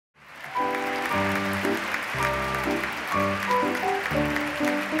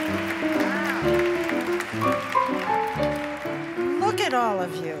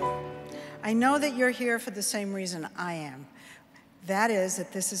I know that you're here for the same reason I am. That is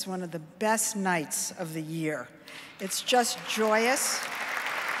that this is one of the best nights of the year. It's just joyous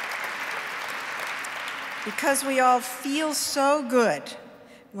because we all feel so good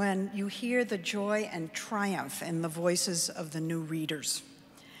when you hear the joy and triumph in the voices of the new readers.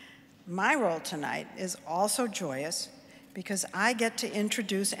 My role tonight is also joyous because I get to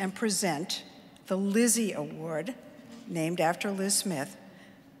introduce and present the LIZZIE Award, named after Liz Smith,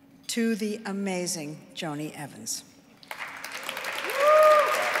 to the amazing Joni Evans.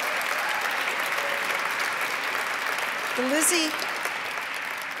 The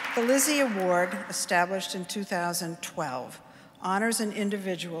LIZZIE Award, established in 2012, honors an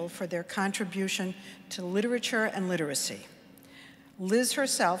individual for their contribution to literature and literacy. Liz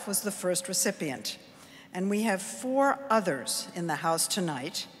herself was the first recipient, and we have 4 others in the house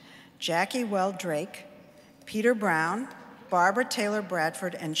tonight: Jackie Well-Drake, Peter Brown, Barbara Taylor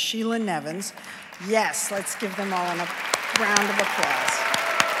Bradford, and Sheila Nevins. Yes, let's give them all a round of applause.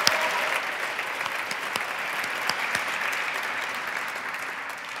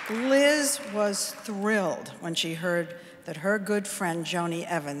 Liz was thrilled when she heard that her good friend Joni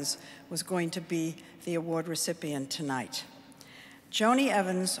Evans was going to be the award recipient tonight. Joni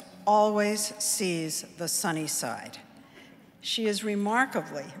Evans always sees the sunny side. She is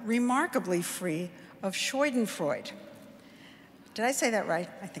remarkably free of Schadenfreude. Did I say that right?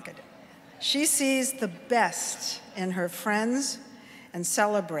 I think I did. She sees the best in her friends and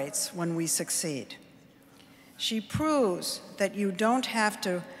celebrates when we succeed. She proves that you don't have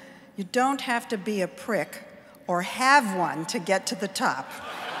to be a prick or have one to get to the top.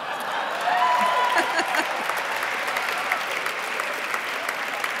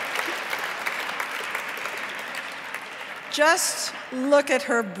 Just look at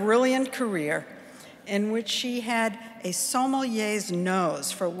her brilliant career, in which she had a sommelier's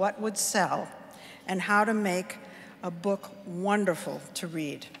nose for what would sell and how to make a book wonderful to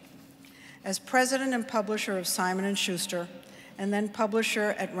read. As president and publisher of Simon & Schuster, and then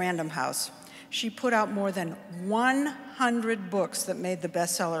publisher at Random House, she put out more than 100 books that made the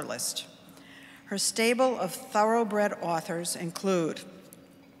bestseller list. Her stable of thoroughbred authors include,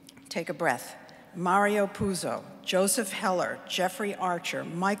 take a breath, Mario Puzo, Joseph Heller, Jeffrey Archer,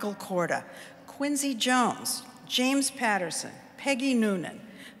 Michael Korda, Quincy Jones, James Patterson, Peggy Noonan,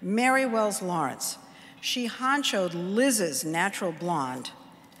 Mary Wells Lawrence. She honchoed Liz's Natural Blonde.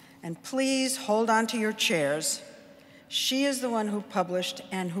 And please hold on to your chairs. She is the one who published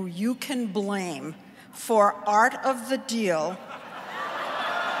and who you can blame for Art of the Deal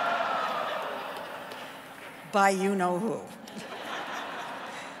by you-know-who.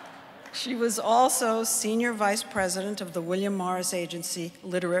 She was also Senior Vice President of the William Morris Agency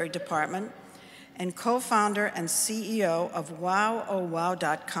Literary Department and co-founder and CEO of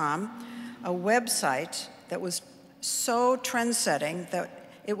WowOhWow.com, a website that was so trend-setting that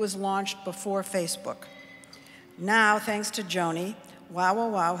it was launched before Facebook. Now, thanks to Joni,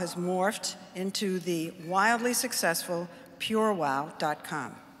 WowOhWow has morphed into the wildly successful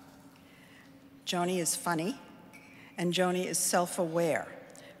PureWow.com. Joni is funny, and Joni is self-aware.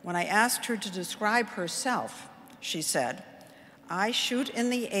 When I asked her to describe herself, she said, "I shoot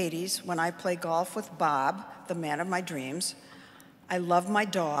in the 80s when I play golf with Bob, the man of my dreams. I love my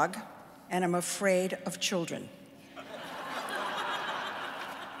dog, and I'm afraid of children."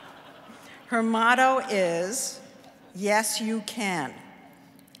 Her motto is, "Yes, you can,"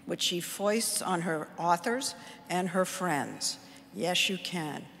 which she foists on her authors and her friends. Yes, you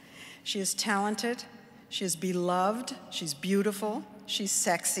can. She is talented, she is beloved, she's beautiful, she's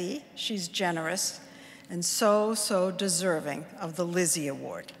sexy, she's generous, and so, so deserving of the LIZZIE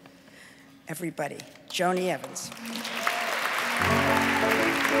Award. Everybody, Joni Evans.